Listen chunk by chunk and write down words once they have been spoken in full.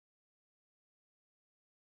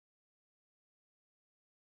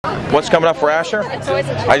What's coming up for Ashur?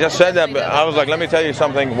 I just said that, but I was like, let me tell you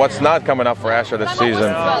something. What's not coming up for Ashur this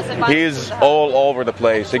season? He's all over the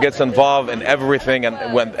place. He gets involved in everything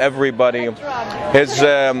and with everybody.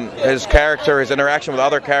 His character, his interaction with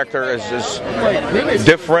other characters is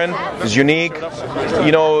different, is unique.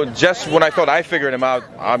 You know, just when I thought I figured him out,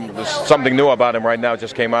 there's something new about him right now.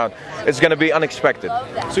 Just came out. It's going to be unexpected.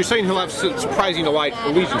 So you're saying he'll have surprising alike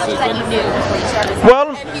allegiances then?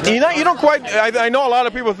 Well, you don't quite. I know a lot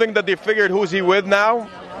of people think that they figured who's he with now,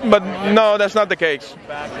 but no, that's not the case.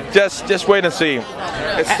 Just wait and see.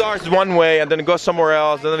 It starts one way, and then it goes somewhere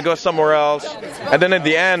else, and then it goes somewhere else, and then at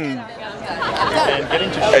the end,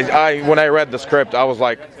 when I read the script, I was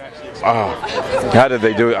like, oh, how did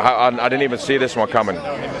they do it? I didn't even see this one coming.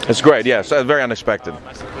 It's great, yes, very unexpected.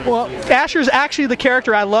 Well, Ashur's actually the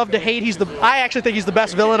character I love to hate. I actually think he's the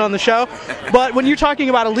best villain on the show. But when you're talking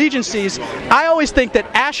about allegiances, I always think that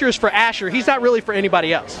Ashur is for Ashur. He's not really for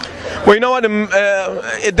anybody else. Well, you know what?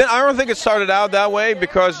 I don't think it started out that way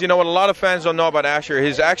because, you know, what a lot of fans don't know about Ashur,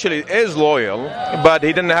 he actually is loyal, but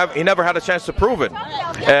he never had a chance to prove it.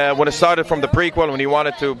 When it started from the prequel, when he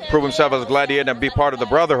wanted to prove himself as a gladiator and be part of the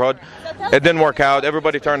Brotherhood, it didn't work out.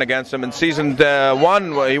 Everybody turned against him. In season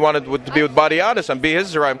 1, he wanted to be with Badiatus and be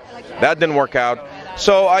his right. That didn't work out.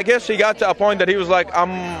 So I guess he got to a point that he was like,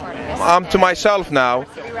 I'm to myself now.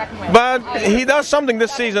 But he does something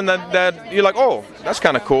this season that you're like, oh, that's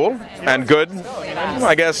kind of cool and good,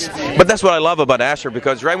 I guess. But that's what I love about Ashur,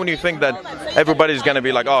 because right when you think that everybody's going to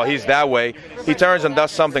be like, oh, he's that way, he turns and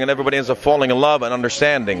does something and everybody ends up falling in love and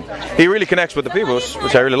understanding. He really connects with the people,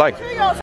 which I really like.